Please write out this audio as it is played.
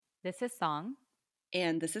This is Song.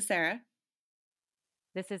 And this is Sarah.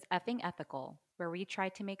 This is Effing Ethical, where we try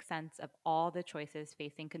to make sense of all the choices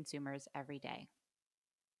facing consumers every day.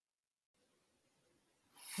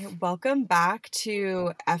 Welcome back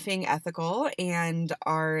to Effing Ethical and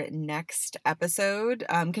our next episode,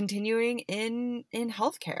 continuing in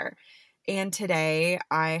healthcare. And today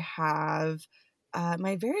I have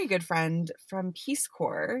my very good friend from Peace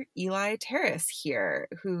Corps, Eli Terrace, here,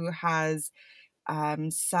 who has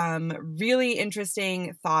some really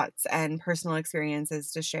interesting thoughts and personal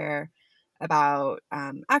experiences to share about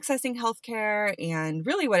accessing healthcare and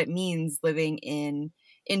really what it means living in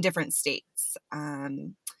different states.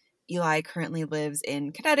 Eli currently lives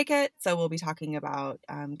in Connecticut, so we'll be talking about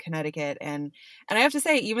Connecticut. And I have to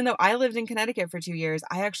say, even though I lived in Connecticut for 2 years,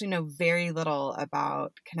 I actually know very little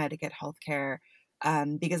about Connecticut healthcare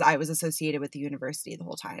because I was associated with the university the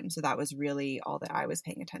whole time. So that was really all that I was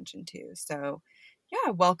paying attention to. So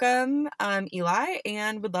yeah, welcome, Eli,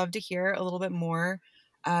 and would love to hear a little bit more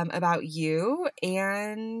about you.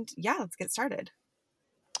 And yeah, let's get started.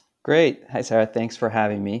 Great. Hi, Sarah. Thanks for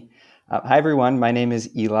having me. Hi, everyone. My name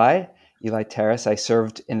is Eli Terrace. I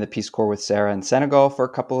served in the Peace Corps with Sarah in Senegal for a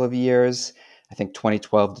couple of years, I think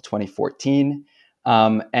 2012 to 2014.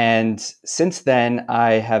 And since then,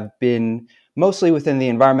 I have been mostly within the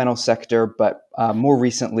environmental sector, but more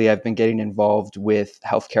recently, I've been getting involved with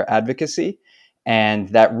healthcare advocacy. And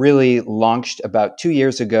that really launched about 2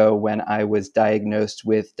 years ago when I was diagnosed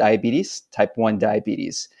with diabetes, type 1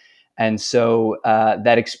 diabetes. And so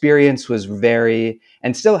that experience was very,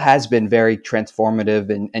 and still has been very transformative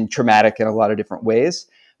and traumatic in a lot of different ways.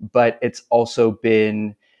 But it's also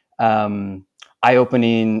been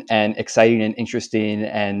eye-opening and exciting and interesting.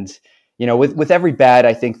 And, with every bad,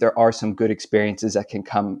 I think there are some good experiences that can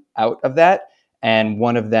come out of that. And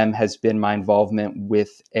one of them has been my involvement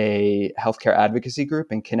with a healthcare advocacy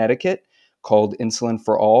group in Connecticut called Insulin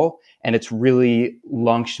for All. And it's really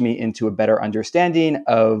launched me into a better understanding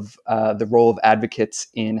of the role of advocates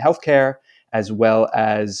in healthcare, as well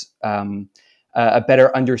as a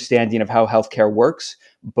better understanding of how healthcare works,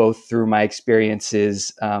 both through my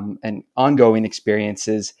experiences and ongoing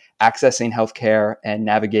experiences accessing healthcare and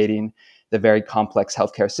navigating the very complex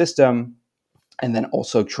healthcare system, and then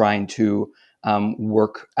also trying to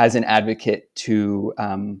work as an advocate to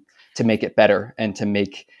make it better and to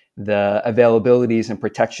make the availabilities and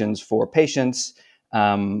protections for patients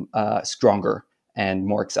stronger and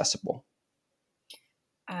more accessible.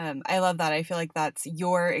 I love that. I feel like that's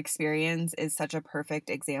your experience is such a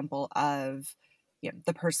perfect example of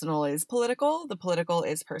the personal is political, the political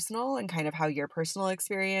is personal, and kind of how your personal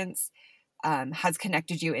experience has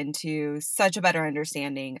connected you into such a better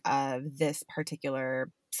understanding of this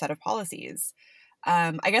particular set of policies.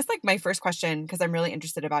 I guess like my first question, because I'm really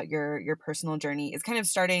interested about your personal journey, is kind of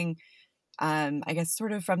starting, I guess,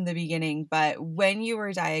 sort of from the beginning. But when you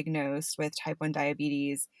were diagnosed with type 1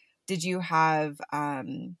 diabetes, did you have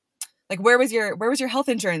like where was your health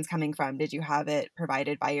insurance coming from? Did you have it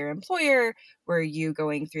provided by your employer? Were you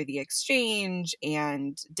going through the exchange?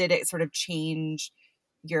 And did it sort of change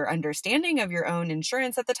your understanding of your own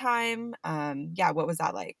insurance at the time? Yeah, what was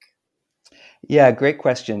that like? Yeah, great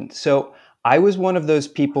question. So I was one of those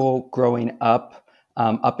people growing up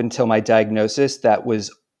until my diagnosis, that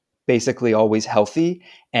was basically always healthy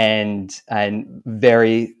and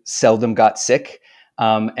very seldom got sick.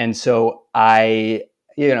 And so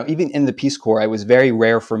even in the Peace Corps, it was very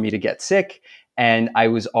rare for me to get sick, and I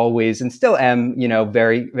was always, and still am,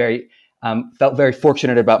 very, very felt very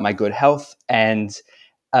fortunate about my good health. And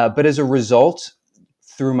but as a result,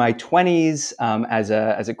 through my 20s, as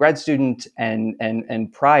a grad student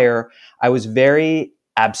and prior, I was very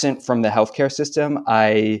absent from the healthcare system.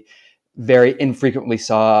 I very infrequently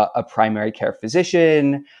saw a primary care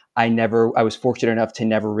physician. I was fortunate enough to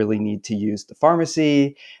never really need to use the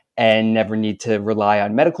pharmacy and never need to rely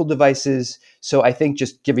on medical devices. So I think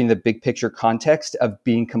just giving the big picture context of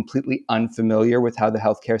being completely unfamiliar with how the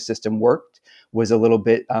healthcare system worked was a little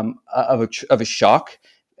bit of a shock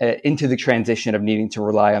into the transition of needing to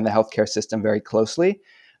rely on the healthcare system very closely.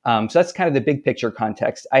 So that's kind of the big picture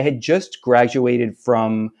context. I had just graduated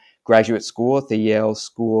from graduate school at the Yale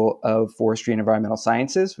School of Forestry and Environmental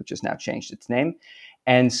Sciences, which has now changed its name.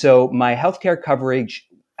 And so my healthcare coverage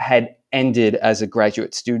had ended as a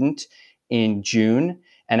graduate student in June,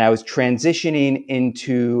 and I was transitioning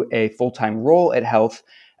into a full-time role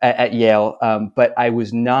at Yale, but I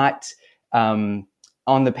was not on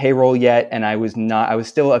the payroll yet, and I was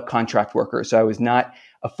still a contract worker, so I was not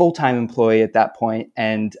a full-time employee at that point,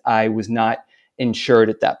 and I was not insured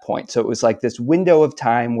at that point. So it was like this window of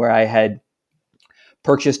time where I had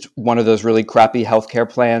purchased one of those really crappy healthcare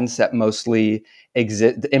plans that mostly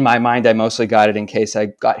exist. In my mind, I mostly got it in case I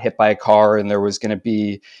got hit by a car and there was going to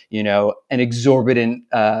be, an exorbitant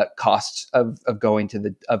cost of going to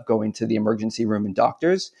the emergency room and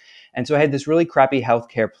doctors. And so I had this really crappy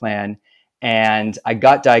healthcare plan, and I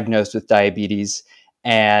got diagnosed with diabetes,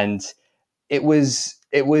 and it was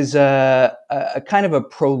a kind of a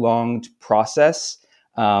prolonged process.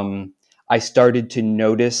 I started to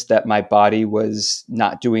notice that my body was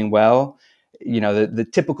not doing well. The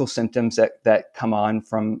typical symptoms that come on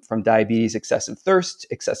from diabetes: excessive thirst,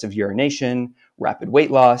 excessive urination, rapid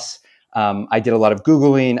weight loss. I did a lot of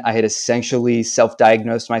Googling. I had essentially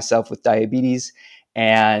self-diagnosed myself with diabetes,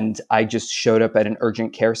 and I just showed up at an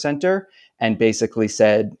urgent care center and basically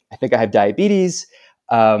said, "I think I have diabetes.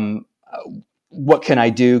 Um, what can I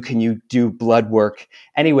do? Can you do blood work?"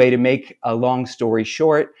 Anyway, to make a long story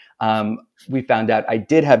short, we found out I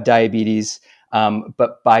did have diabetes.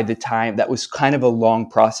 But by the time, that was kind of a long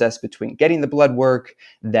process between getting the blood work,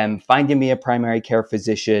 them finding me a primary care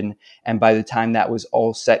physician. And by the time that was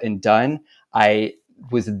all set and done, I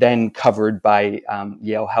was then covered by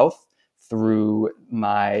Yale Health through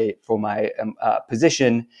my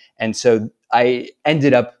position. And so I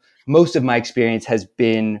ended up, most of my experience has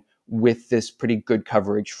been with this pretty good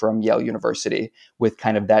coverage from Yale University, with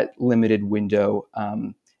kind of that limited window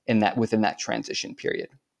within that transition period.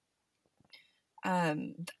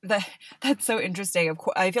 That's so interesting. Of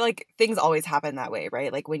course, I feel like things always happen that way,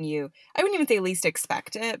 right? Like when I wouldn't even say least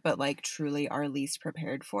expect it, but like truly are least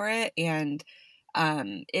prepared for it. And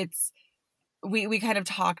we kind of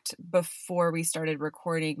talked before we started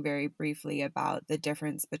recording very briefly about the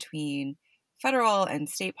difference between federal and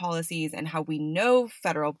state policies, and how we know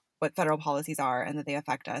what federal policies are and that they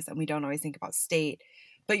affect us, and we don't always think about state.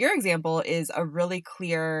 But your example is a really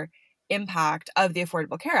clear impact of the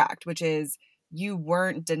Affordable Care Act, which is you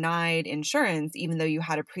weren't denied insurance even though you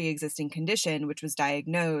had a pre-existing condition which was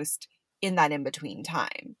diagnosed in that in-between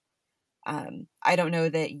time. I don't know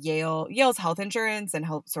that Yale's health insurance and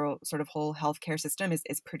sort of whole healthcare system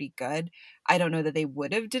is pretty good. I don't know that they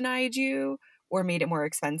would have denied you or made it more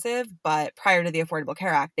expensive, but prior to the Affordable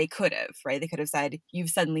Care Act, they could have, right? They could have said,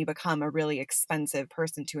 you've suddenly become a really expensive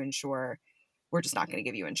person to insure. We're just not going to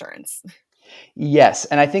give you insurance. Yes.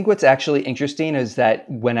 And I think what's actually interesting is that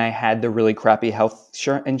when I had the really crappy health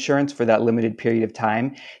insurance for that limited period of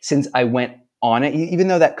time, since I went on it, even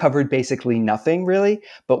though that covered basically nothing really,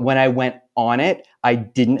 but when I went on it, I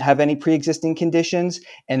didn't have any pre-existing conditions.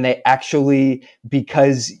 And they actually,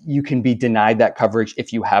 because you can be denied that coverage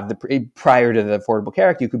if you have prior to the Affordable Care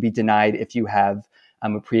Act, you could be denied if you have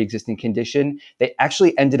a pre-existing condition. They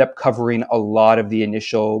actually ended up covering a lot of the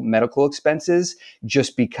initial medical expenses,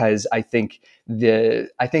 just because I think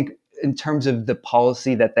in terms of the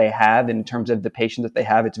policy that they have, in terms of the patient that they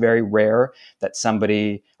have, it's very rare that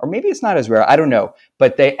somebody, or maybe it's not as rare, I don't know,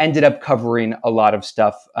 but they ended up covering a lot of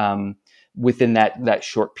stuff within that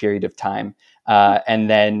short period of time. And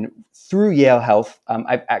then through Yale Health,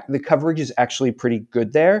 the coverage is actually pretty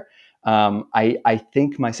good there. I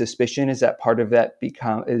think my suspicion is that part of that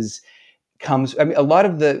comes. I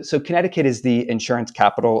mean, so Connecticut is the insurance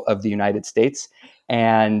capital of the United States,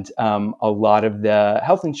 and a lot of the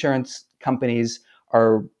health insurance companies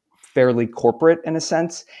are fairly corporate in a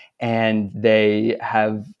sense, and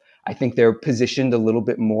I think they're positioned a little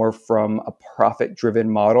bit more from a profit-driven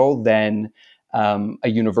model than a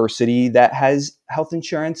university that has health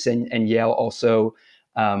insurance, and Yale also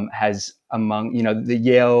has among, the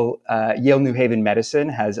Yale New Haven Medicine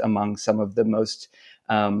has among some of the most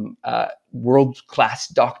world-class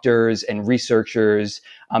doctors and researchers,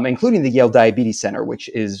 including the Yale Diabetes Center, which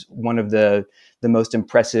is one of the most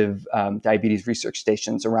impressive diabetes research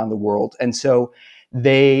stations around the world. And so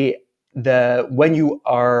when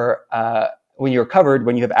you're covered,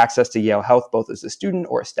 when you have access to Yale Health, both as a student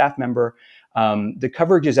or a staff member, the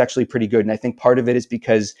coverage is actually pretty good. And I think part of it is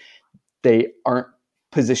because they aren't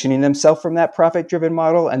positioning themselves from that profit-driven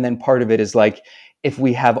model. And then part of it is like, if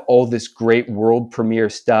we have all this great world premiere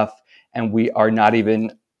stuff and we are not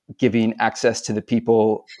even giving access to the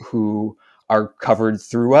people who are covered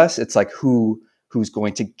through us, it's like, who's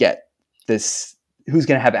going to get this? Who's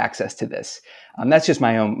going to have access to this? That's just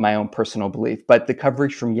my own personal belief. But the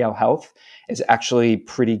coverage from Yale Health is actually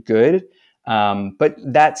pretty good. But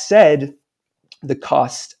that said, the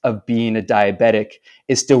cost of being a diabetic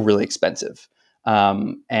is still really expensive.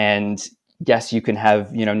 And yes, you can have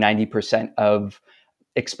 90% of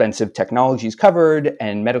expensive technologies covered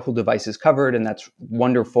and medical devices covered, and that's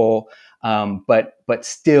wonderful. But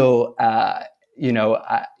still,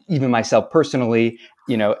 even myself personally,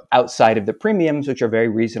 outside of the premiums, which are very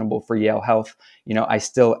reasonable for Yale Health, I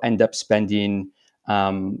still end up spending,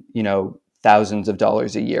 thousands of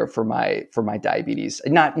dollars a year for my diabetes.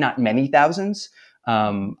 Not many thousands.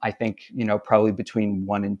 I think, probably between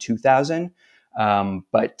 1 and 2,000.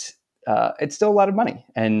 But it's still a lot of money,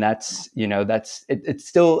 and it's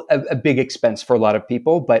still a big expense for a lot of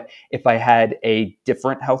people. But if I had a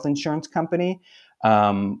different health insurance company,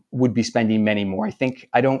 would be spending many more.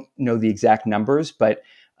 I don't know the exact numbers, but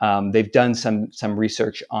they've done some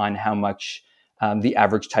research on how much the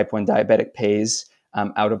average type 1 diabetic pays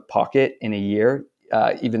out of pocket in a year,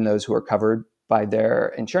 even those who are covered by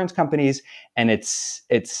their insurance companies, and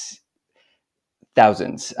it's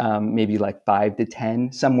thousands, maybe like 5 to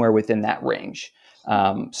 10, somewhere within that range.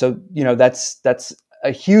 So that's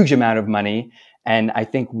a huge amount of money. And I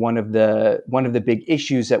think one of the big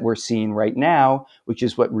issues that we're seeing right now, which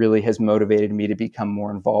is what really has motivated me to become more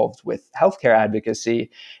involved with healthcare advocacy,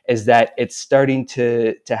 is that it's starting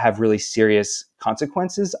to have really serious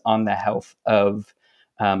consequences on the health of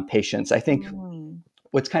patients. I think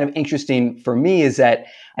what's kind of interesting for me is that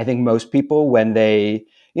I think most people, when they,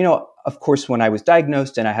 of course, when I was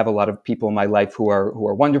diagnosed, and I have a lot of people in my life who are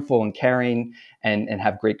wonderful and caring and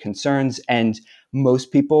have great concerns. And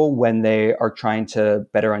most people, when they are trying to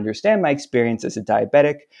better understand my experience as a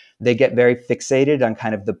diabetic, they get very fixated on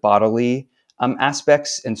kind of the bodily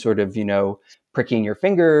aspects and sort of, pricking your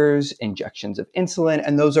fingers, injections of insulin.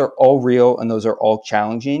 And those are all real and those are all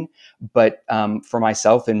challenging. But for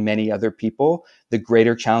myself and many other people, the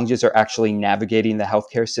greater challenges are actually navigating the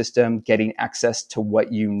healthcare system, getting access to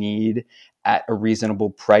what you need at a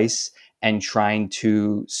reasonable price, and trying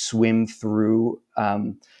to swim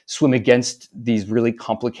against these really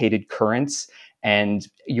complicated currents. And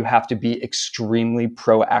you have to be extremely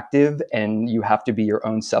proactive, and you have to be your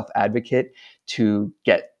own self-advocate to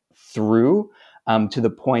get through, to the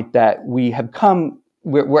point that we're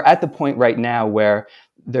at the point right now where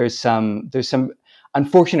there's some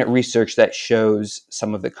unfortunate research that shows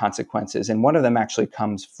some of the consequences, and one of them actually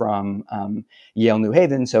comes from Yale New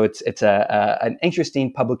Haven. So it's an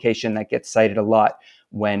interesting publication that gets cited a lot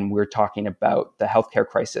when we're talking about the healthcare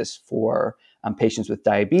crisis for patients with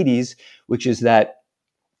diabetes, which is that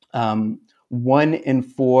 1 in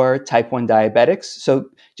 4 type 1 diabetics. So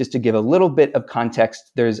just to give a little bit of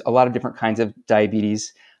context, there's a lot of different kinds of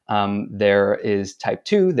diabetes. There is type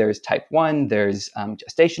 2, there's type 1, there's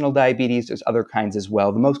gestational diabetes, there's other kinds as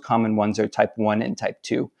well. The most common ones are type 1 and type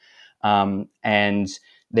 2. And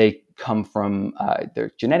they come from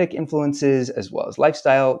their genetic influences as well as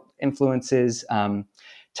lifestyle influences.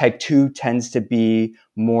 Type 2 tends to be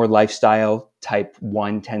more lifestyle. Type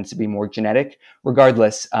 1 tends to be more genetic.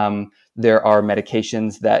 Regardless, there are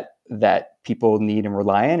medications that people need and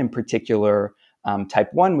rely on, in particular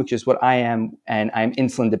type 1, which is what I am, and I'm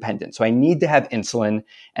insulin dependent. So I need to have insulin,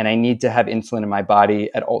 and I need to have insulin in my body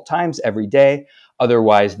at all times, every day.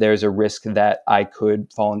 Otherwise, there's a risk that I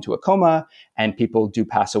could fall into a coma, and people do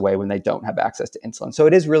pass away when they don't have access to insulin. So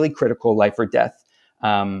it is really critical, life or death.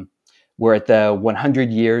 We're at the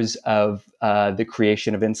 100 years of the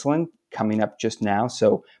creation of insulin coming up just now.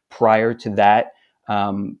 So prior to that,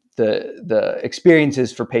 the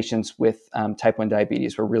experiences for patients with type 1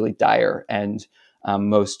 diabetes were really dire, and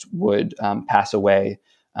most would pass away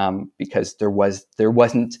because there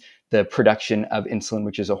wasn't the production of insulin,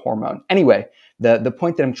 which is a hormone. Anyway, the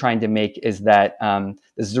point that I'm trying to make is that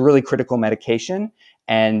this is a really critical medication,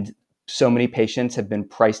 and so many patients have been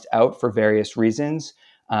priced out for various reasons.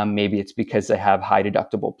 Maybe it's because they have high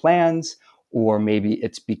deductible plans, or maybe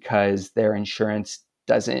it's because their insurance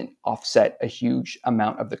doesn't offset a huge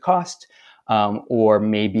amount of the cost, or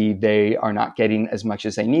maybe they are not getting as much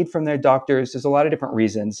as they need from their doctors. There's a lot of different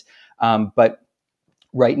reasons. But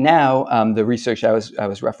right now, the research I was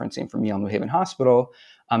referencing from Yale New Haven Hospital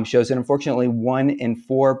shows that unfortunately 1 in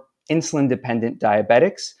 4 insulin-dependent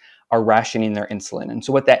diabetics are rationing their insulin. And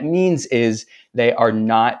so what that means is they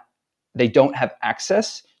don't have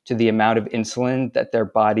access to the amount of insulin that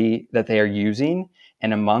they are using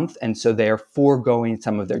in a month. And so they are foregoing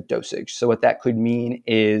some of their dosage. So what that could mean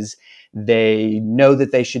is they know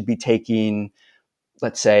that they should be taking,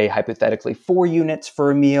 let's say, hypothetically 4 units for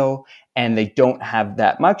a meal, and they don't have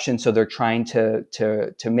that much. And so they're trying to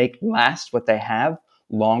make last what they have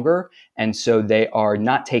longer. And so they are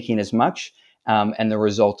not taking as much. And the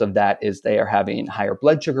result of that is they are having higher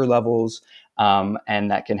blood sugar levels, and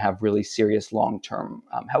that can have really serious long-term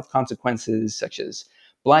health consequences, such as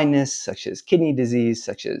blindness, such as kidney disease,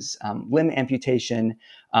 such as limb amputation.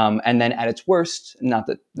 And then at its worst, not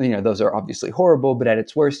that those are obviously horrible, but at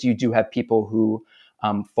its worst, you do have people who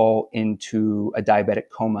fall into a diabetic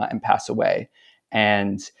coma and pass away.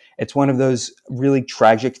 And it's one of those really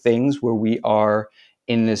tragic things where we are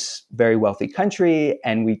in this very wealthy country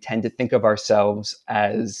and we tend to think of ourselves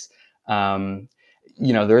as,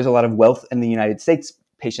 there is a lot of wealth in the United States.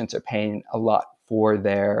 Patients are paying a lot for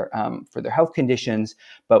their health conditions,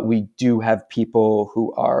 but we do have people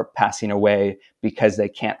who are passing away because they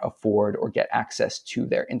can't afford or get access to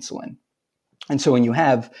their insulin. And so when you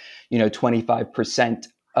have, 25%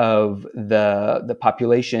 of the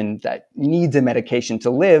population that needs a medication to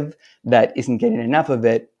live that isn't getting enough of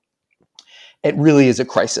it, it really is a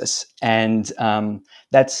crisis. And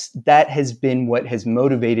that has been what has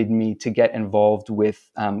motivated me to get involved with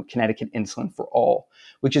Connecticut Insulin for All,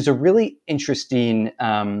 which is a really interesting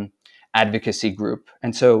advocacy group.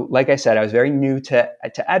 And so, like I said, I was very new to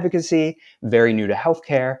advocacy, very new to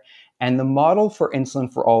healthcare. And the model for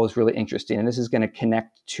Insulin for All is really interesting. And this is going to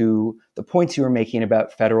connect to the points you were making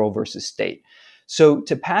about federal versus state. So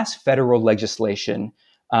to pass federal legislation,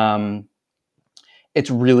 it's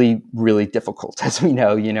really, really difficult. As we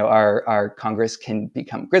know, our Congress can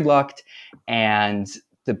become gridlocked and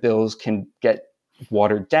the bills can get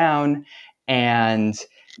watered down. And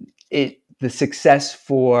the success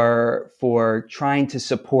for trying to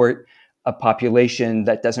support a population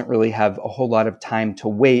that doesn't really have a whole lot of time to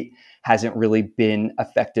wait hasn't really been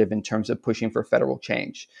effective in terms of pushing for federal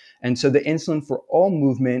change. And so the Insulin for All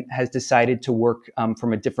movement has decided to work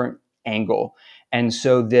from a different angle. And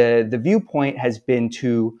so the viewpoint has been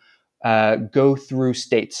to go through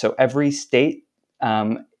states. So every state,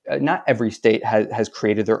 not every state has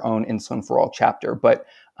created their own Insulin for All chapter, but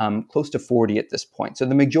close to 40 at this point. So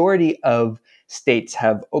the majority of states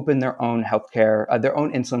have opened their own healthcare, their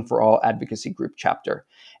own Insulin for All advocacy group chapter.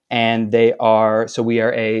 And we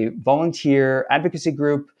are a volunteer advocacy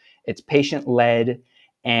group. It's patient-led,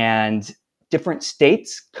 and different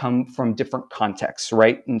states come from different contexts,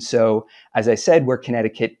 right? And so, as I said, where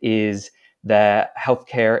Connecticut is the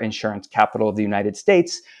healthcare insurance capital of the United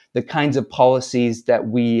States, the kinds of policies that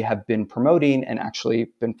we have been promoting and actually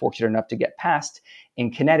been fortunate enough to get passed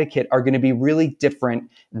in Connecticut are going to be really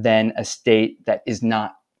different than a state that is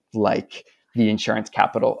not like the insurance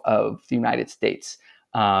capital of the United States.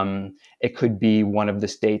 It could be one of the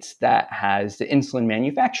states that has the insulin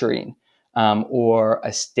manufacturing, or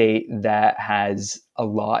a state that has a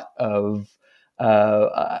lot of,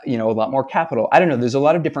 a lot more capital. I don't know. There's a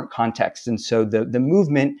lot of different contexts. And so the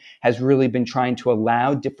movement has really been trying to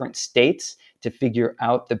allow different states to figure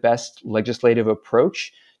out the best legislative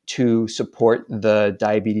approach to support the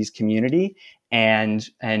diabetes community and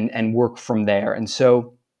work from there.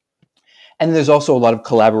 And there's also a lot of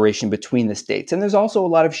collaboration between the states. And there's also a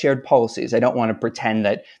lot of shared policies. I don't want to pretend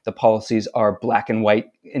that the policies are black and white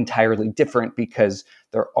entirely different, because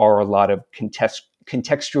there are a lot of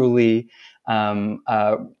contextually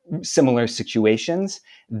similar situations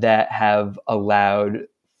that have allowed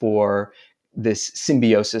for this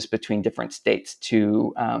symbiosis between different states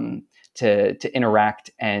to interact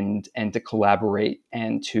and to collaborate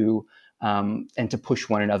and to push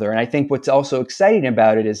one another. And I think what's also exciting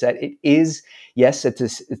about it is that it is, yes,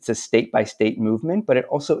 it's a state by state movement, but it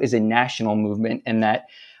also is a national movement. And that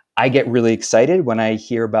I get really excited when I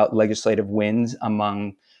hear about legislative wins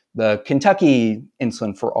among the Kentucky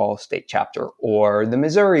Insulin for All state chapter, or the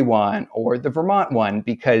Missouri one, or the Vermont one,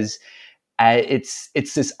 because it's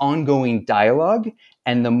this ongoing dialogue.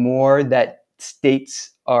 And the more that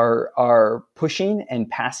states are pushing and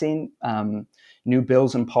passing new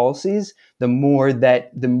bills and policies, the more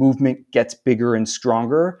that the movement gets bigger and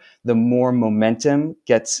stronger, the more momentum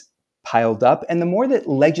gets piled up, and the more that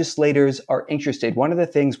legislators are interested. One of the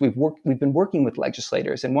things we've been working with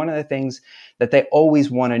legislators, and one of the things that they always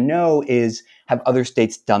want to know is, have other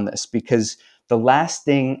states done this? Because the last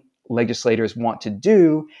thing legislators want to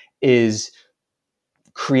do is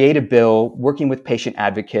create a bill working with patient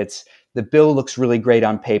advocates. The bill looks really great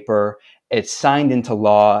on paper. It's signed into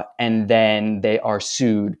law, and then they are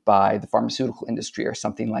sued by the pharmaceutical industry or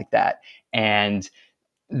something like that. And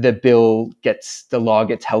the law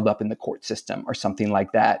gets held up in the court system or something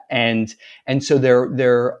like that. And so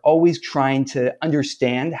they're always trying to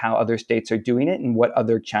understand how other states are doing it and what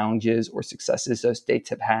other challenges or successes those states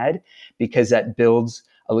have had, because that builds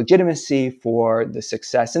a legitimacy for the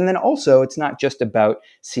success. And then also, it's not just about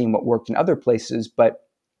seeing what worked in other places, but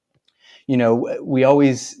we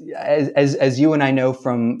always, as you and I know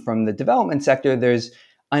from the development sector, there's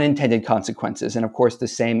unintended consequences. And of course, the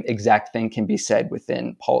same exact thing can be said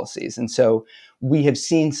within policies. And so we have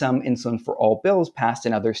seen some Insulin for All bills passed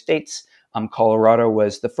in other states. Colorado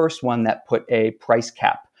was the first one that put a price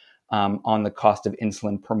cap on the cost of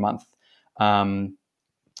insulin per month.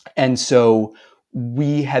 And so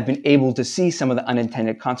we have been able to see some of the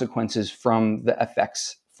unintended consequences from the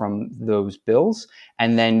effects from those bills,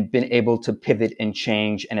 and then been able to pivot and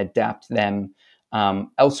change and adapt them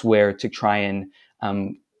elsewhere to try and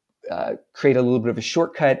create a little bit of a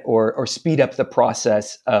shortcut or speed up the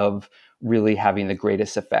process of really having the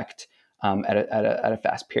greatest effect at a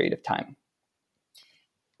fast period of time.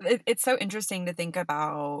 It's so interesting to think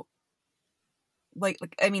about,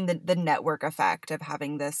 I mean, the network effect of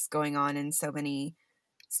having this going on in so many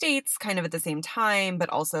states kind of at the same time, but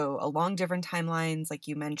also along different timelines, like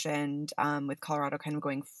you mentioned, with Colorado kind of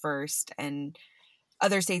going first and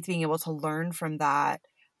other states being able to learn from that.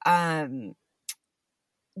 I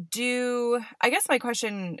guess my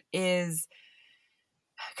question is,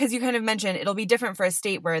 because you kind of mentioned it'll be different for a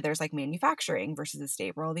state where there's like manufacturing versus a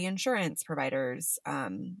state where all the insurance providers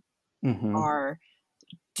are.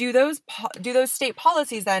 Do those state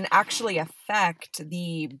policies then actually affect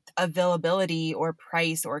the availability or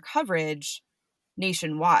price or coverage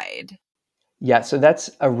nationwide? Yeah, so that's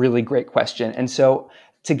a really great question. And so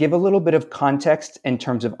to give a little bit of context in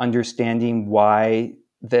terms of understanding why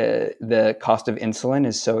the cost of insulin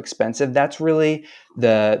is so expensive, that's really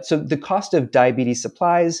the cost of diabetes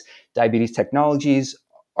supplies, diabetes technologies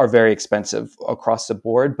are very expensive across the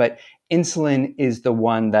board, but insulin is the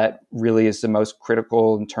one that really is the most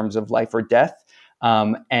critical in terms of life or death.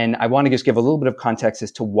 And I want to just give a little bit of context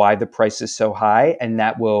as to why the price is so high, and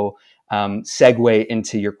that will segue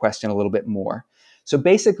into your question a little bit more. So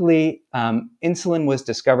basically, insulin was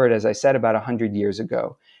discovered, as I said, about 100 years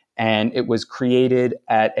ago. And it was created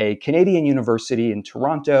at a Canadian university in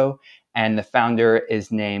Toronto. And the founder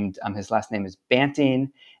is named, his last name is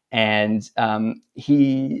Banting. And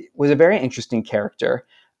he was a very interesting character.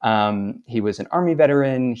 He was an army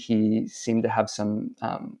veteran. He seemed to have some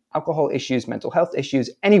alcohol issues, mental health issues.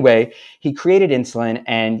 Anyway, he created insulin,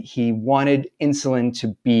 and he wanted insulin to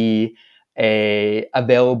be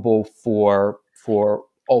available for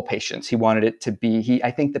all patients. He wanted it to be.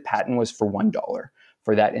 I think the patent was for $1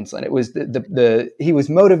 for that insulin. It was he was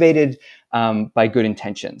motivated by good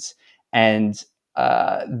intentions, and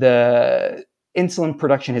the insulin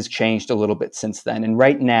production has changed a little bit since then. And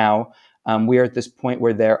right now, we are at this point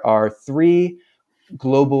where there are 3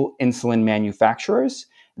 global insulin manufacturers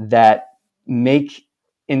that make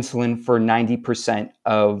insulin for 90%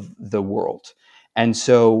 of the world. And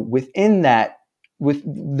so within that, with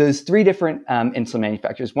those 3 different insulin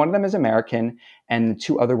manufacturers, one of them is American and the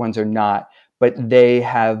 2 other ones are not, but they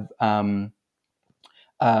have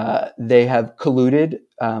colluded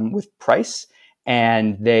with price,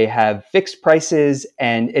 and they have fixed prices,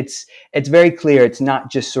 and it's very clear it's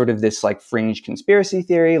not just sort of this like fringe conspiracy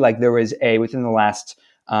theory. Like there was within the last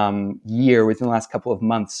year, within the last couple of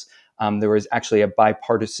months, there was actually a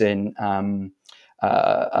bipartisan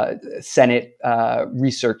Senate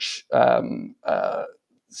research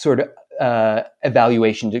sort of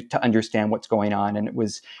evaluation to understand what's going on, and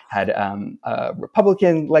it had a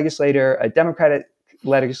Republican legislator, a Democratic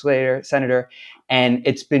legislator, senator, and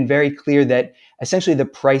it's been very clear that essentially the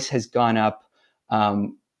price has gone up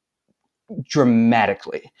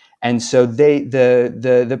dramatically. And so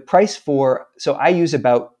the price for, so I use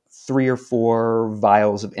about 3 or 4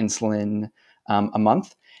 vials of insulin a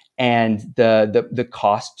month, and the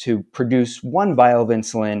cost to produce 1 vial of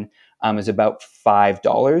insulin is about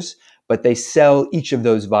 $5, but they sell each of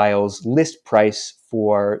those vials list price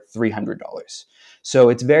for $300. So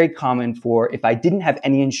it's very common for, if I didn't have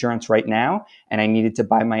any insurance right now and I needed to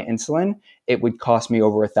buy my insulin, it would cost me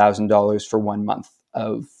over $1,000 for 1 month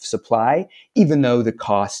of supply, even though the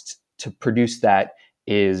cost to produce that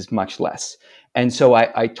is much less. And so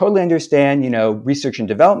I totally understand, research and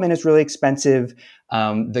development is really expensive.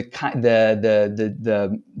 The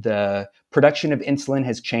production of insulin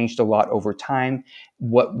has changed a lot over time.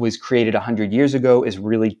 What was created 100 years ago is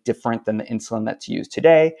really different than the insulin that's used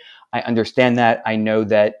today. I understand that. I know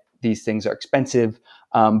that these things are expensive,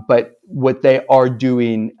 but what they are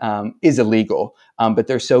doing is illegal. But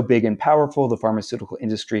they're so big and powerful. The pharmaceutical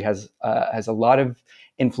industry has a lot of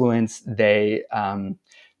influence. They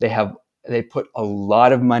put a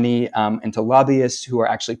lot of money into lobbyists who are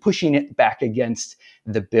actually pushing it back against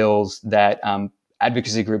the bills that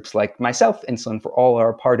advocacy groups like myself, Insulin for All,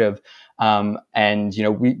 are a part of. And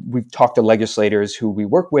we've talked to legislators who we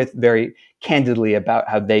work with very candidly about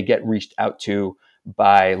how they get reached out to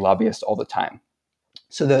by lobbyists all the time.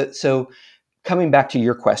 So coming back to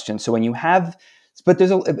your question, so when you have, but the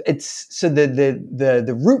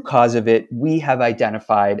root cause of it we have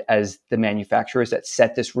identified as the manufacturers that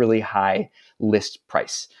set this really high list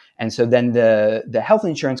price. And so then the health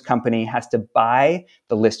insurance company has to buy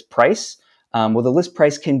the list price Well, the list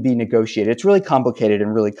price can be negotiated. It's really complicated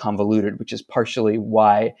and really convoluted, which is partially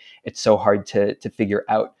why it's so hard to figure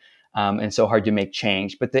out and so hard to make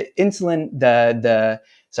change. But the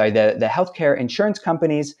healthcare insurance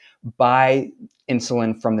companies buy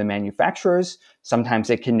insulin from the manufacturers. Sometimes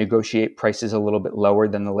they can negotiate prices a little bit lower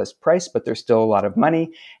than the list price, but there's still a lot of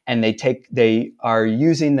money. And they are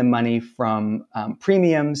using the money from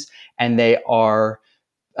premiums, and they are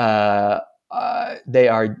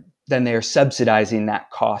subsidizing that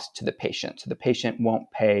cost to the patient. So the patient won't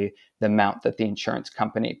pay the amount that the insurance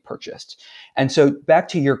company purchased. And so back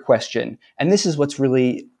to your question, and this is what's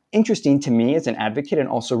really interesting to me as an advocate and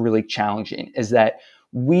also really challenging, is that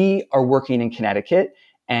we are working in Connecticut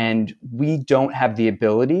and we don't have the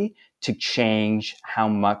ability to change how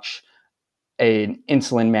much an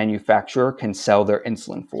insulin manufacturer can sell their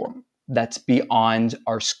insulin for. That's beyond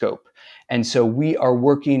our scope. And so we are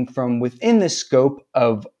working from within the scope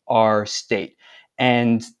of our state.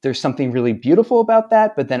 And there's something really beautiful about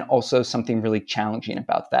that, but then also something really challenging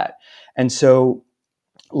about that. And so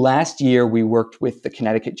last year, we worked with the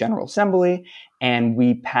Connecticut General Assembly, and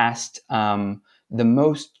we passed the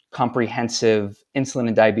most comprehensive insulin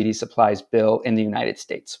and diabetes supplies bill in the United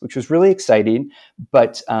States, which was really exciting.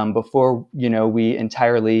 But before we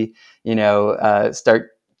entirely start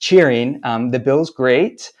cheering, the bill's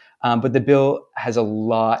great. But the bill has a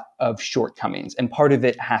lot of shortcomings, and part of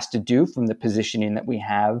it has to do from the positioning that we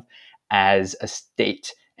have as a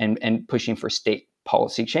state and pushing for state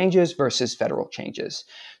policy changes versus federal changes.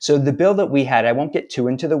 So the bill that we had, I won't get too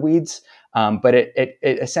into the weeds, but it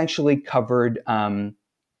essentially covered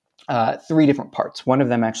three different parts. One of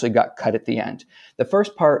them actually got cut at the end. The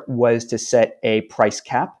first part was to set a price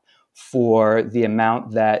cap for the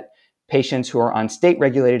amount that patients who are on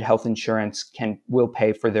state-regulated health insurance will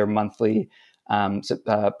pay for their monthly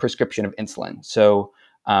prescription of insulin. So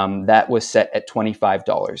that was set at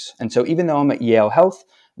 $25. And so even though I'm at Yale Health,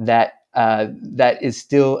 that is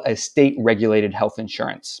still a state-regulated health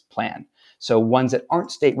insurance plan. So ones that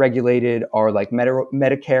aren't state-regulated are like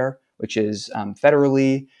Medicare, which is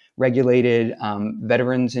federally regulated,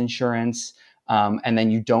 veterans insurance, and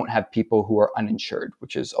then you don't have people who are uninsured,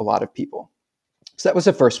 which is a lot of people. So that was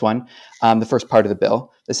the first one, the first part of the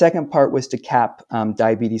bill. The second part was to cap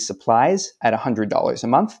diabetes supplies at $100 a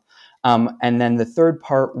month. And then the third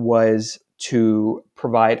part was to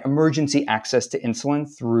provide emergency access to insulin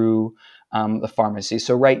through the pharmacy.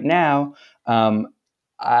 So right now,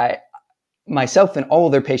 myself and all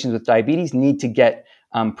of their patients with diabetes need to get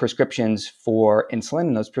prescriptions for insulin,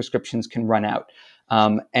 and those prescriptions can run out.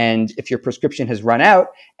 And if your prescription has run out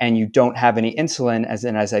and you don't have any insulin,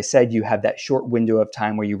 as I said, you have that short window of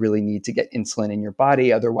time where you really need to get insulin in your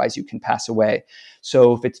body. Otherwise, you can pass away.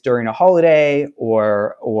 So if it's during a holiday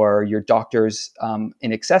or your doctor's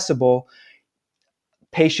inaccessible,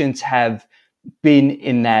 patients have been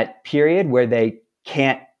in that period where they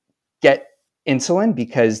can't get insulin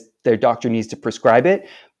because their doctor needs to prescribe it,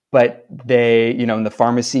 but they, and the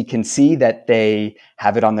pharmacy can see that they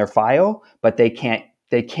have it on their file, but they can't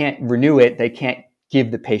renew it. They can't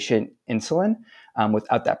give the patient insulin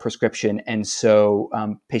without that prescription. And so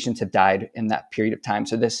patients have died in that period of time.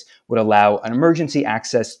 So this would allow an emergency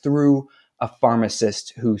access through a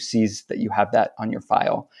pharmacist who sees that you have that on your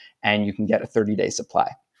file, and you can get a 30-day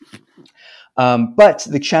supply. But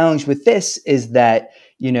the challenge with this is that,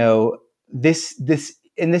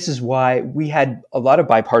 this is why we had a lot of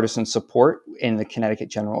bipartisan support in the Connecticut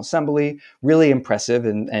General Assembly, really impressive.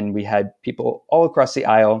 And we had people all across the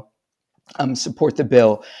aisle support the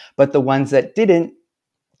bill. But the ones that didn't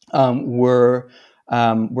were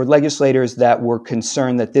legislators that were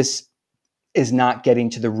concerned that this is not getting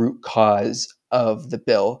to the root cause of the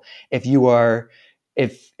bill. If you are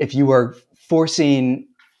forcing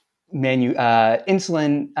if you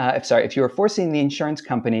are forcing the insurance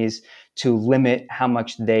companies to limit how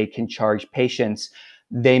much they can charge patients,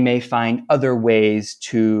 they may find other ways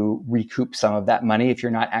to recoup some of that money if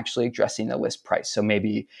you're not actually addressing the list price. So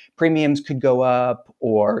maybe premiums could go up,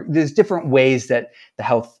 or there's different ways that the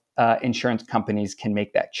health insurance companies can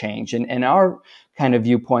make that change. And our kind of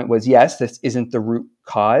viewpoint was, yes, this isn't the root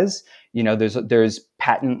cause. There's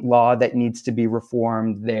patent law that needs to be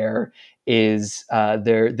reformed. There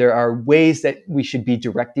are ways that we should be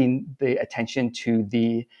directing the attention to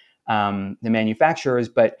the manufacturers,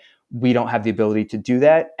 but we don't have the ability to do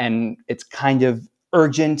that. And it's kind of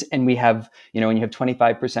urgent. And we have, when you have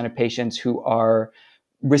 25% of patients who are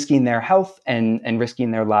risking their health and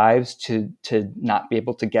risking their lives to not be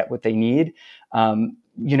able to get what they need.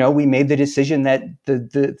 We made the decision that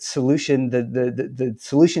the solution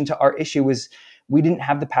to our issue was we didn't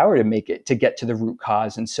have the power to make it, to get to the root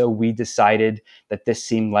cause. And so we decided that this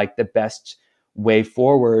seemed like the best way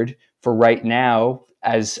forward for right now,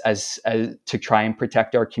 as to try and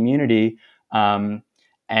protect our community. And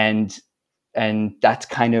that's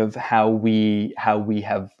kind of how we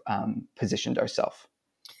have positioned ourselves.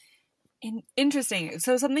 Interesting.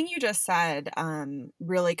 So something you just said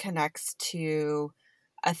really connects to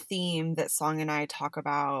a theme that Song and I talk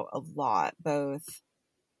about a lot, both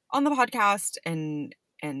on the podcast and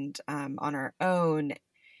on our own,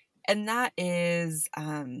 and that is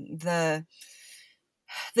the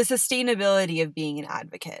sustainability of being an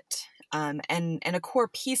advocate. And a core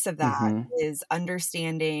piece of that Mm-hmm. is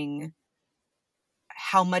understanding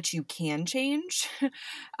how much you can change,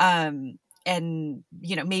 and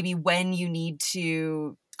maybe when you need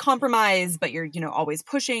to compromise, but you're always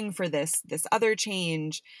pushing for this other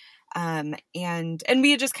change. And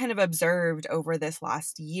we had just kind of observed over this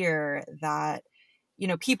last year that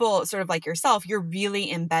people sort of like yourself, you're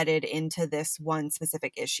really embedded into this one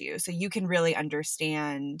specific issue, so you can really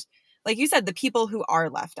understand, like you said, the people who are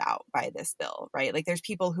left out by this bill, right? Like there's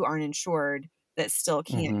people who aren't insured that still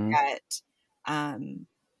can't Mm-hmm. get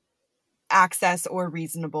access or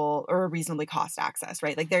reasonably cost access,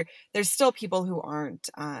 right? Like there's still people who aren't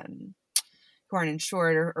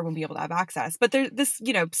insured or won't be able to have access, but this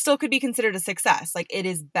still could be considered a success. Like it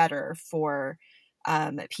is better for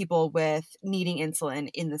people with needing insulin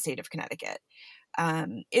in the state of Connecticut.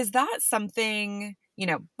 Is that something,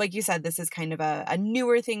 like you said, this is kind of a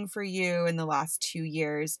newer thing for you in the last 2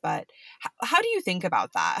 years, but how do you think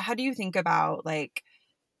about that? How do you think about, like,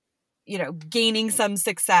 gaining some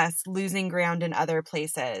success, losing ground in other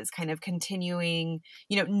places, kind of continuing,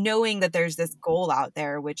 knowing that there's this goal out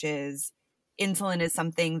there, which is insulin is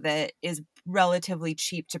something that is relatively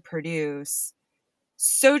cheap to produce,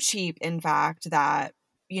 so cheap, in fact, that,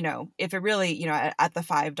 if it really, at the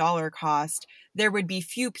 $5 cost, there would be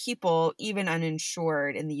few people, even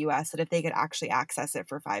uninsured in the US, that if they could actually access it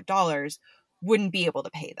for $5, wouldn't be able to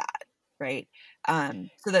pay that. Right. So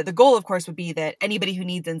that the goal, of course, would be that anybody who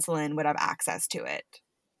needs insulin would have access to it.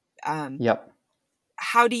 Yep.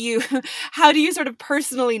 How do you sort of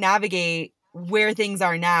personally navigate where things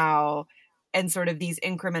are now and sort of these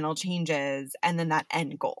incremental changes and then that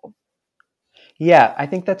end goal? Yeah, I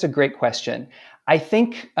think that's a great question. I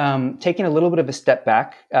think taking a little bit of a step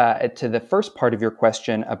back to the first part of your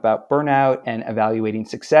question about burnout and evaluating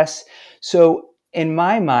success. So in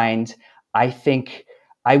my mind, I think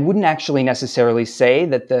I wouldn't actually necessarily say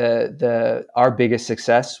that our biggest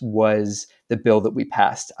success was the bill that we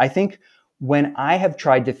passed. I think when I have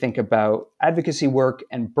tried to think about advocacy work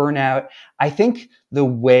and burnout, I think the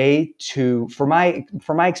way to, for my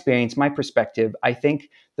experience, my perspective, I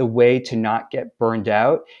think the way to not get burned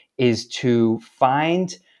out is to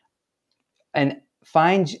find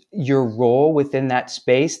your role within that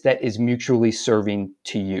space that is mutually serving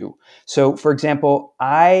to you. So, for example,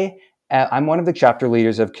 I'm one of the chapter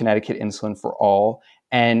leaders of Connecticut Insulin for All,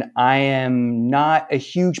 and I am not a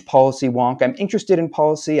huge policy wonk. I'm interested in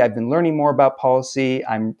policy. I've been learning more about policy.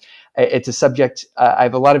 It's a subject I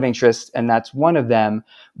have a lot of interest, and that's one of them.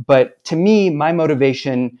 But to me, my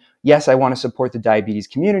motivation, yes, I want to support the diabetes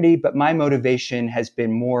community, but my motivation has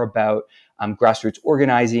been more about grassroots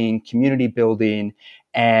organizing, community building,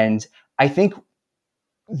 and I think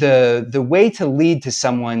the way to lead to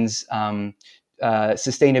someone's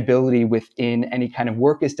sustainability within any kind of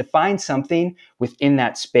work is to find something within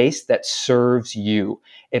that space that serves you.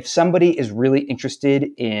 If somebody is really interested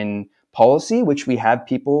in policy, which we have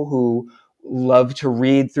people who love to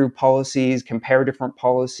read through policies, compare different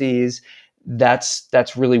policies,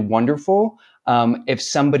 that's really wonderful. If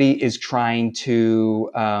somebody is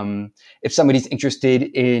if somebody's interested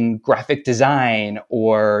in graphic design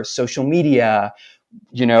or social media,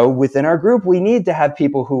 within our group, we need to have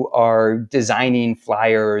people who are designing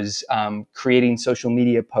flyers, creating social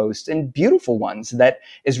media posts, and beautiful ones. That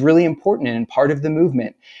is really important and part of the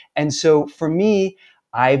movement. And so for me,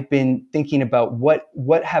 I've been thinking about what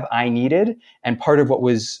have I needed, and part of what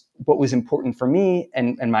was important for me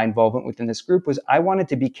and my involvement within this group was I wanted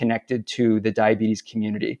to be connected to the diabetes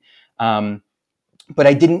community. But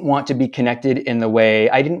I didn't want to be connected in the way,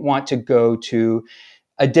 I didn't want to go to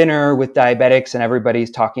a dinner with diabetics and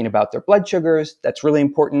everybody's talking about their blood sugars. That's really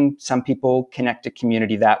important. Some people connect to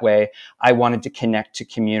community that way. I wanted to connect to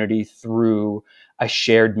community through a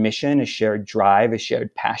shared mission, a shared drive, a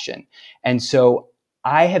shared passion. And so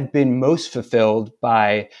I have been most fulfilled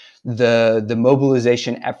by the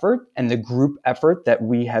mobilization effort and the group effort that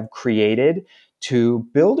we have created to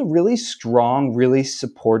build a really strong, really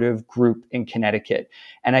supportive group in Connecticut.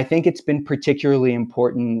 And I think it's been particularly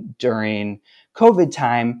important during COVID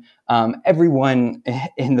time. Everyone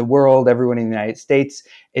in the world, everyone in the United States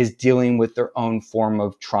is dealing with their own form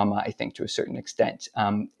of trauma, I think, to a certain extent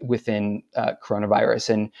within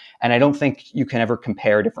coronavirus. And I don't think you can ever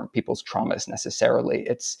compare different people's traumas necessarily.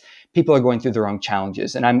 It's people are going through their own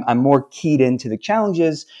challenges. And I'm more keyed into the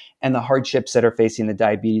challenges and the hardships that are facing the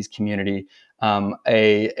diabetes community,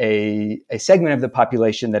 a segment of the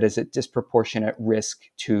population that is at disproportionate risk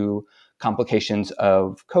to complications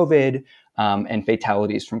of COVID and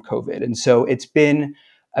fatalities from COVID. And so it's been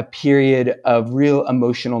a period of real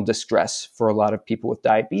emotional distress for a lot of people with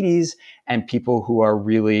diabetes and people who are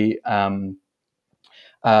really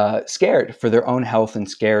scared for their own health and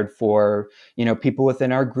scared for, people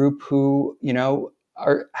within our group who,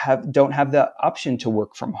 don't have the option to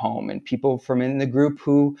work from home, and people from in the group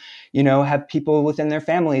who, have people within their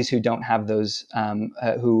families who don't have those,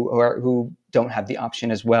 who don't have the option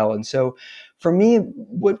as well. And so for me,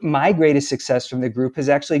 what my greatest success from the group has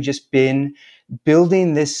actually just been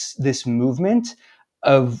building this movement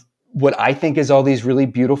of what I think is all these really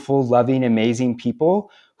beautiful, loving, amazing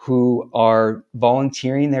people who are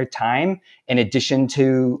volunteering their time in addition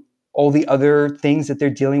to all the other things that they're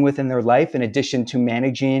dealing with in their life, in addition to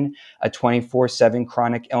managing a 24/7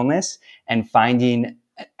 chronic illness and finding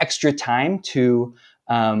extra time to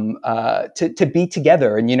be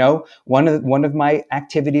together. And one of my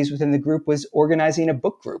activities within the group was organizing a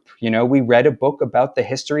book group. We read a book about the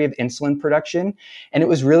history of insulin production, and it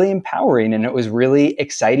was really empowering and it was really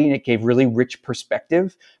exciting. It gave really rich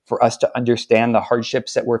perspective for us to understand the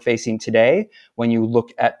hardships that we're facing today. When you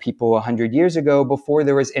look at people 100 years ago, before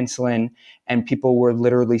there was insulin, and people were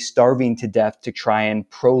literally starving to death to try and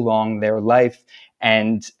prolong their life,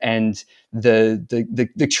 and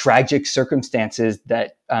the tragic circumstances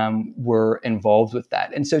that were involved with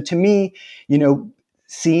that. And so to me,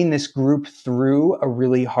 seeing this group through a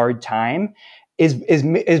really hard time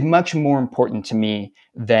is much more important to me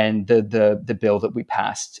than the bill that we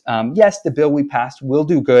passed. Yes, the bill we passed will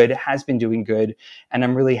do good, has been doing good, and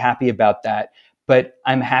I'm really happy about that. But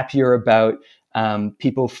I'm happier about I want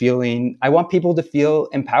people to feel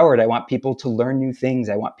empowered. I want people to learn new things.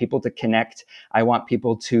 I want people to connect. I want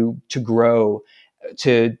people to grow,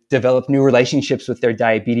 to develop new relationships with their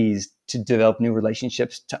diabetes, to develop new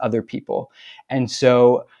relationships to other people. And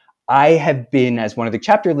so I have been, as one of the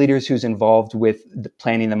chapter leaders who's involved with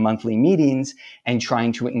planning the monthly meetings and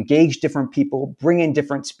trying to engage different people, bring in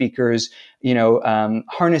different speakers,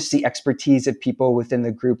 harness the expertise of people within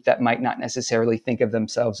the group that might not necessarily think of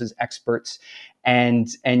themselves as experts,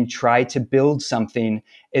 and try to build something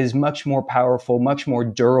is much more powerful, much more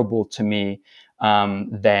durable to me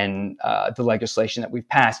than the legislation that we've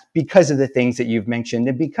passed, because of the things that you've mentioned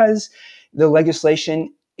and because the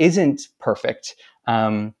legislation isn't perfect.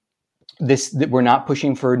 We're not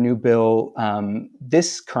pushing for a new bill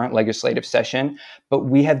this current legislative session, but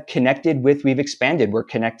we've expanded. We're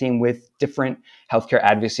connecting with different healthcare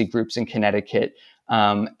advocacy groups in Connecticut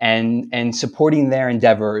and supporting their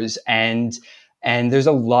endeavors. And there's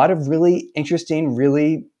a lot of really interesting,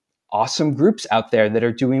 really awesome groups out there that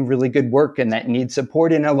are doing really good work and that need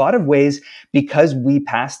support in a lot of ways, because we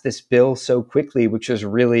passed this bill so quickly, which was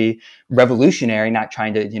really revolutionary, not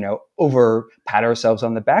trying to, over pat ourselves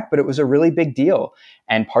on the back, but it was a really big deal.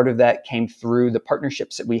 And part of that came through the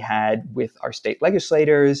partnerships that we had with our state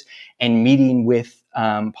legislators and meeting with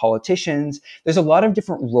politicians. There's a lot of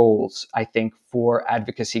different roles, I think, for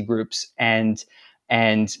advocacy groups. And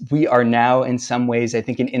we are now, in some ways, I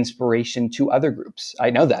think, an inspiration to other groups. I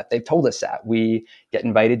know that. They've told us that. We get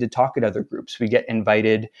invited to talk at other groups. We get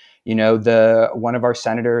invited, one of our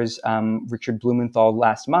senators, Richard Blumenthal,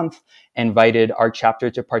 last month, invited our chapter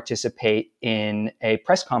to participate in a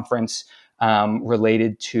press conference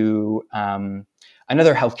related to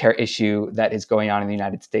another healthcare issue that is going on in the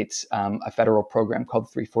United States, a federal program called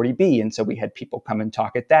 340B. And so we had people come and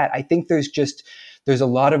talk at that. I think there's a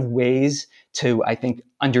lot of ways to, I think,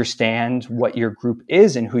 understand what your group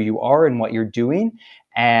is and who you are and what you're doing.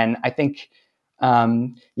 And I think,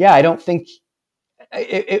 I don't think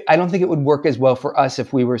it would work as well for us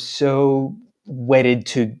if we were so wedded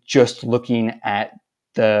to just looking at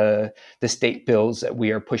the state bills that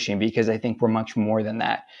we are pushing, because I think we're much more than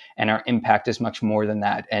that, and our impact is much more than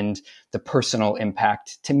that, and the personal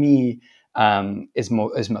impact to me is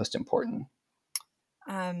most important.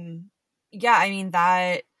 I mean,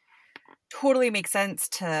 that totally makes sense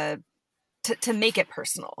to make it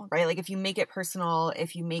personal, right? Like if you make it personal,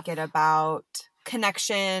 if you make it about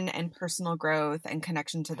connection and personal growth and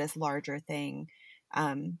connection to this larger thing,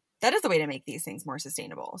 that is the way to make these things more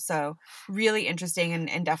sustainable. So really interesting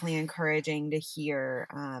and definitely encouraging to hear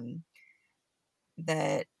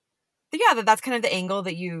that's kind of the angle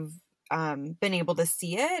that you've been able to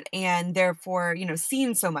see it, and therefore,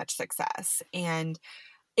 seen so much success. And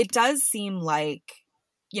it does seem like,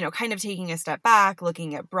 kind of taking a step back,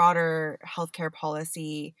 looking at broader healthcare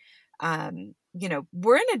policy,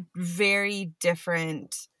 we're in a very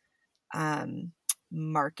different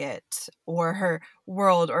market or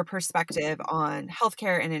world or perspective on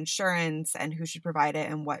healthcare and insurance and who should provide it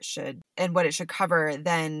and what it should cover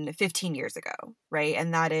than 15 years ago, right?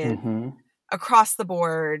 And that is across the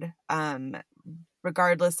board,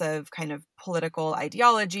 regardless of kind of political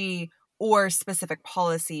ideology or specific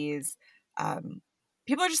policies.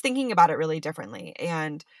 People are just thinking about it really differently.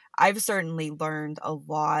 And I've certainly learned a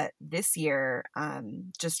lot this year,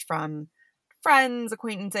 just from friends,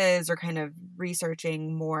 acquaintances, or kind of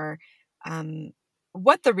researching more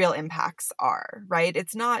what the real impacts are, right?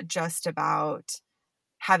 It's not just about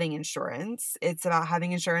having insurance. It's about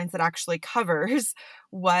having insurance that actually covers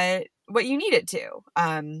what you need it to.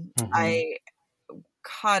 I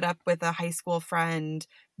caught up with a high school friend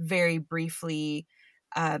very briefly,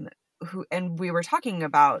 and we were talking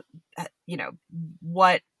about,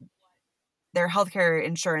 what their healthcare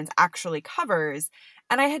insurance actually covers.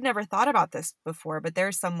 And I had never thought about this before, but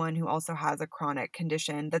there's someone who also has a chronic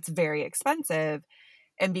condition that's very expensive.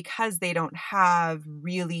 And because they don't have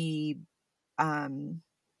really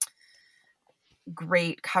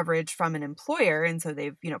great coverage from an employer, and so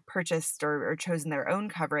they've purchased or chosen their own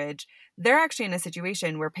coverage, they're actually in a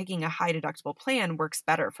situation where picking a high deductible plan works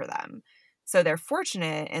better for them. So they're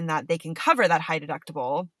fortunate in that they can cover that high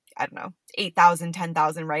deductible, I don't know, 8,000,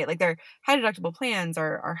 10,000, right? Like their high deductible plans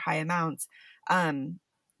are high amounts,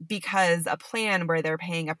 because a plan where they're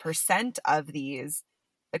paying a percent of these,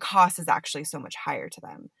 the cost is actually so much higher to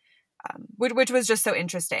them, which was just so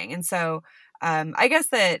interesting. And so I guess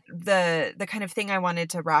that the kind of thing I wanted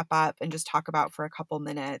to wrap up and just talk about for a couple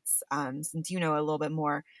minutes, since you know a little bit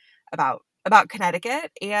more about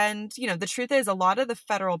Connecticut, and the truth is a lot of the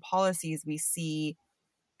federal policies we see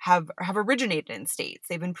have originated in states.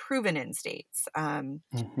 They've been proven in states. I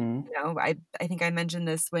think I mentioned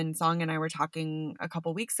this when Song and I were talking a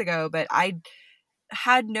couple weeks ago, but I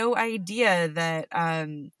had no idea that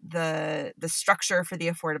the structure for the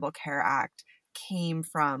Affordable Care Act came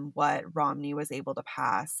from what Romney was able to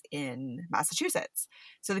pass in Massachusetts.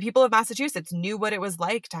 So the people of Massachusetts knew what it was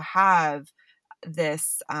like to have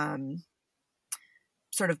this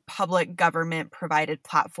sort of public government provided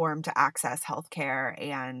platform to access healthcare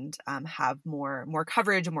and have more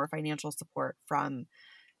coverage and more financial support from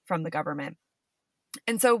the government.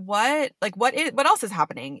 And so what else is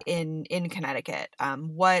happening in Connecticut?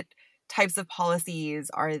 What types of policies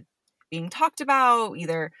are being talked about,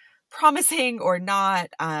 either promising or not,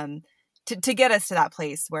 to get us to that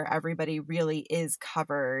place where everybody really is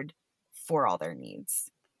covered for all their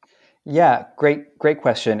needs? Yeah, great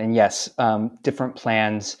question. And yes, different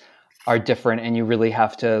plans are different, and you really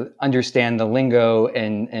have to understand the lingo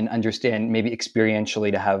and understand maybe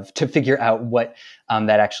experientially to figure out what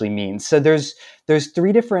that actually means. So there's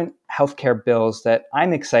 3 different healthcare bills that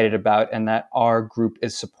I'm excited about and that our group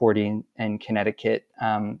is supporting in Connecticut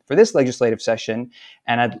for this legislative session,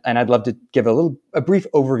 and I'd love to give a brief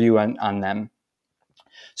overview on them.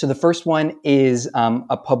 So the first one is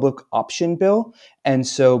a public option bill. And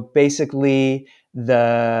so basically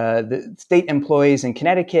the state employees in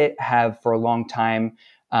Connecticut have for a long time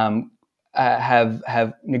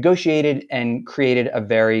have negotiated and created a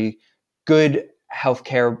very good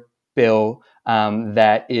healthcare bill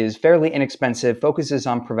that is fairly inexpensive, focuses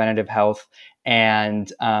on preventative health,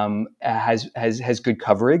 and has good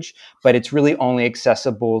coverage, but it's really only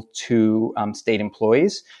accessible to state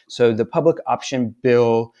employees. So the public option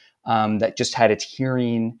bill that just had its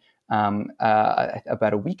hearing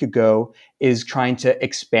about a week ago is trying to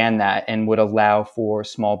expand that and would allow for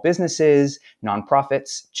small businesses,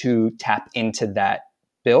 nonprofits to tap into that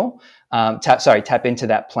bill, tap into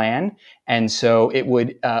that plan. And so it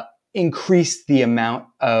would increase the amount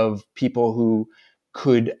of people who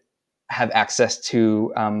could have access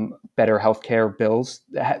to better healthcare bills,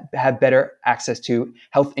 have better access to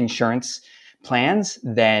health insurance plans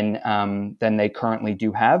than they currently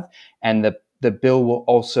do have. And the bill will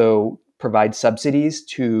also provide subsidies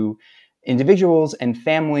to individuals and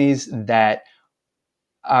families that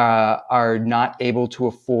are not able to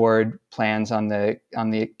afford plans on the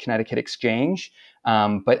Connecticut Exchange,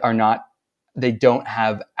 but they don't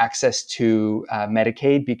have access to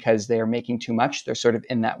Medicaid because they are making too much. They're sort of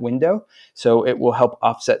in that window. So it will help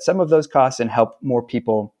offset some of those costs and help more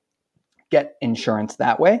people get insurance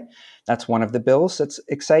that way. That's one of the bills that's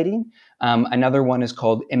exciting. Another one is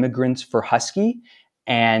called Immigrants for Husky.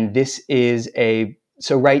 And this is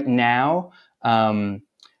so right now,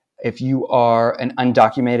 if you are an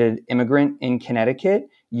undocumented immigrant in Connecticut,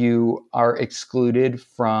 you are excluded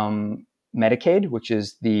from Medicaid, which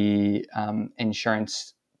is the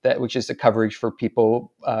insurance which is the coverage for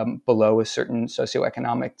people below a certain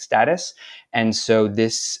socioeconomic status. And so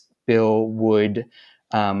this bill would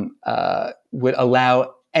allow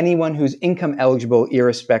anyone who's income eligible,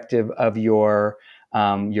 irrespective of your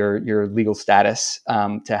legal status,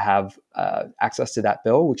 to have access to that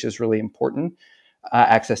bill, which is really important.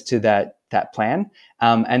 Access to that plan.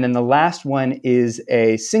 And then the last one is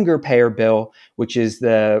a single payer bill, which is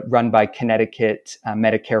run by Connecticut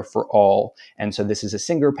Medicare for All. And so this is a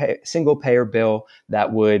single payer bill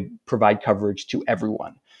that would provide coverage to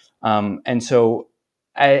everyone. And so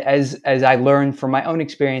as I learned from my own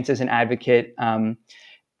experience as an advocate,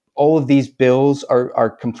 all of these bills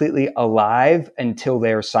are completely alive until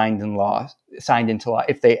they are signed into law,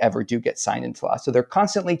 if they ever do get signed into law. So they're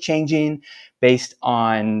constantly changing based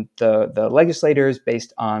on the legislators,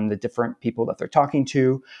 based on the different people that they're talking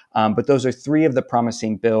to. But those are three of the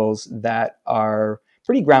promising bills that are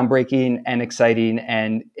pretty groundbreaking and exciting,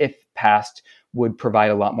 and if passed, would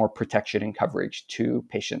provide a lot more protection and coverage to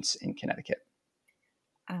patients in Connecticut.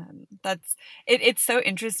 It's so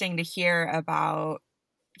interesting to hear about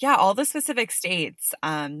all the specific states.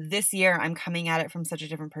 This year, I'm coming at it from such a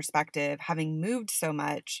different perspective. Having moved so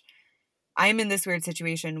much, I'm in this weird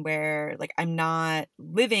situation where I'm not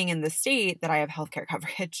living in the state that I have healthcare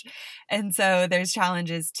coverage. And so there's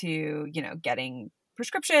challenges to, getting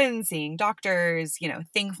prescriptions, seeing doctors.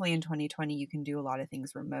 Thankfully in 2020, you can do a lot of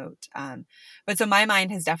things remote. But so my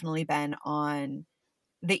mind has definitely been on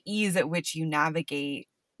the ease at which you navigate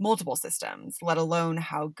multiple systems, let alone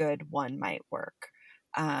how good one might work.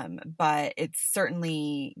 But it's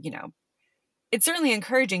certainly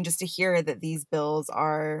encouraging just to hear that these bills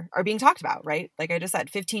are being talked about, right? Like I just said,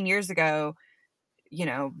 15 years ago,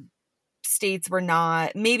 states were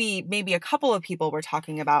not, maybe a couple of people were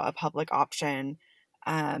talking about a public option,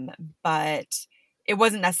 but it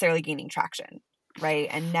wasn't necessarily gaining traction, right?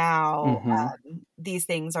 And now these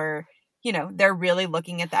things are, they're really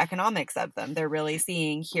looking at the economics of them. They're really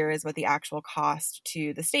seeing, here is what the actual cost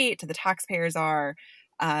to the state, to the taxpayers are.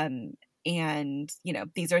 And,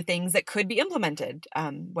 these are things that could be implemented,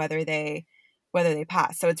 whether they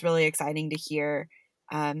pass. So it's really exciting to hear,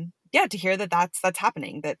 to hear that that's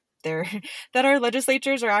happening, that that our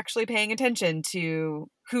legislatures are actually paying attention to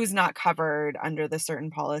who's not covered under the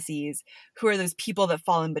certain policies, who are those people that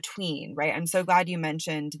fall in between, right? I'm so glad you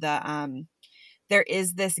mentioned there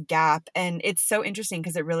is this gap, and it's so interesting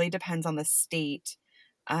because it really depends on the state.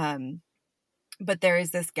 But there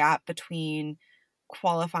is this gap between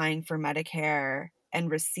qualifying for Medicare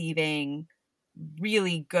and receiving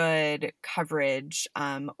really good coverage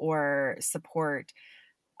or support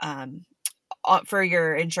for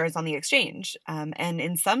your insurance on the exchange. And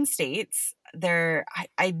in some states,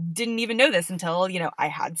 I didn't even know this until, I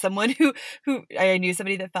had someone who I knew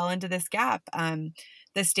somebody that fell into this gap.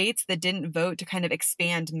 The states that didn't vote to kind of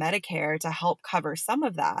expand Medicare to help cover some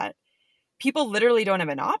of that, people literally don't have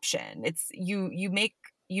an option. It's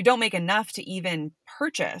you don't make enough to even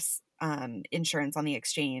purchase insurance on the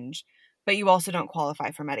exchange, but you also don't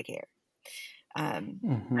qualify for Medicare. And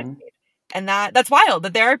that's wild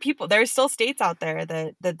that there are still states out there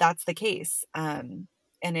that's the case. And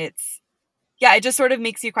it just sort of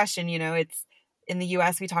makes you question, it's in the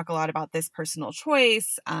US, we talk a lot about this personal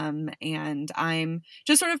choice. And I'm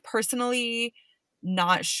just sort of personally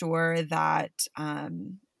not sure that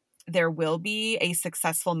there will be a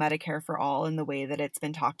successful Medicare for all in the way that it's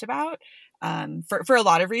been talked about, for a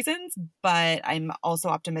lot of reasons. But I'm also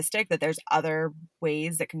optimistic that there's other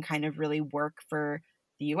ways that can kind of really work for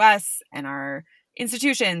the US and our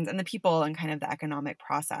institutions and the people and kind of the economic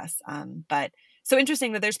process. But so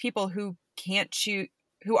interesting that there's people who can't choose,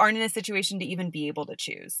 who aren't in a situation to even be able to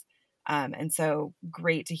choose. And so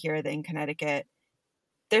great to hear that in Connecticut,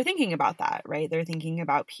 they're thinking about that, right? They're thinking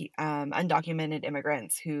about undocumented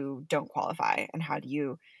immigrants who don't qualify, and how do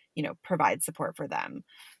you, provide support for them.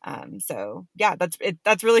 So yeah,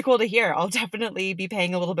 that's really cool to hear. I'll definitely be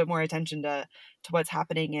paying a little bit more attention to what's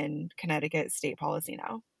happening in Connecticut state policy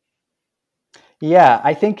now. Yeah,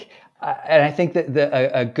 I think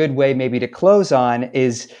that a good way maybe to close on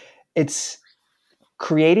is it's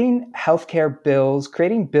creating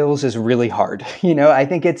bills is really hard. I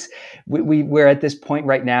think we're at this point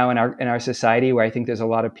right now in our society where I think there's a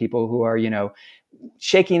lot of people who are,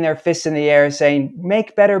 shaking their fists in the air saying,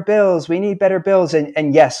 make better bills. We need better bills.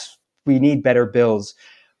 And yes, we need better bills.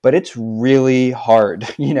 But it's really hard.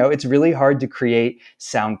 It's really hard to create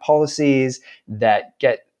sound policies that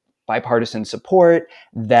get bipartisan support,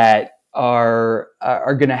 that are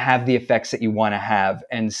going to have the effects that you want to have.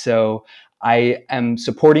 And so I am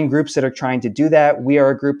supporting groups that are trying to do that. We are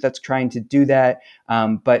a group that's trying to do that.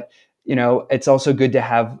 But it's also good to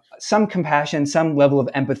have some compassion, some level of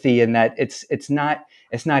empathy, in that it's not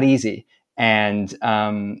easy. And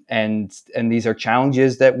these are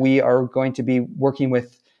challenges that we are going to be working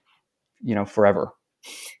with, forever.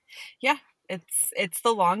 Yeah, it's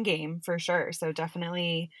the long game for sure. So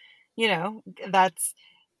definitely, that's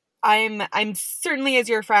I'm certainly, as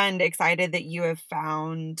your friend, excited that you have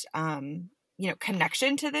found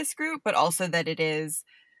connection to this group, but also that it is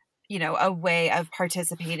a way of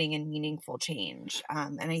participating in meaningful change.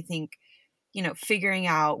 And I think figuring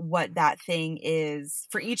out what that thing is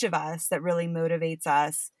for each of us that really motivates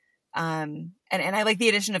us. And I like the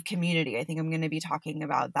addition of community. I think I'm going to be talking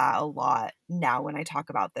about that a lot now when I talk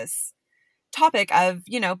about this topic of,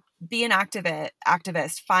 be an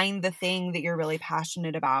activist, find the thing that you're really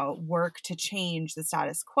passionate about, work to change the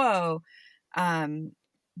status quo.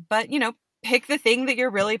 But, pick the thing that you're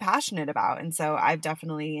really passionate about. And so I've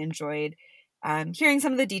definitely enjoyed hearing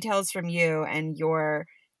some of the details from you and your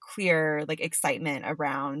clear excitement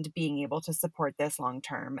around being able to support this long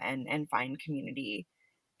term and find community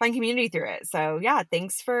through it. So yeah,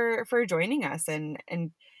 thanks for joining us and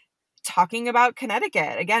talking about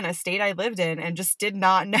Connecticut, again, a state I lived in and just did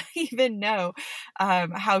not even know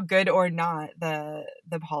how good or not the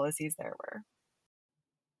policies there were.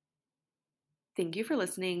 Thank you for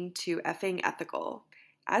listening to Effing Ethical.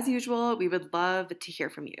 As usual, we would love to hear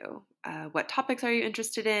from you. What topics are you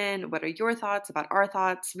interested in? What are your thoughts about our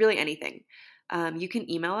thoughts? Really anything. You can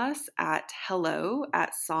email us at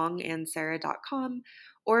hello@songandsarah.com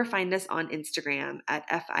or find us on Instagram at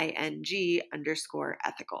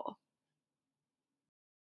FING_ethical.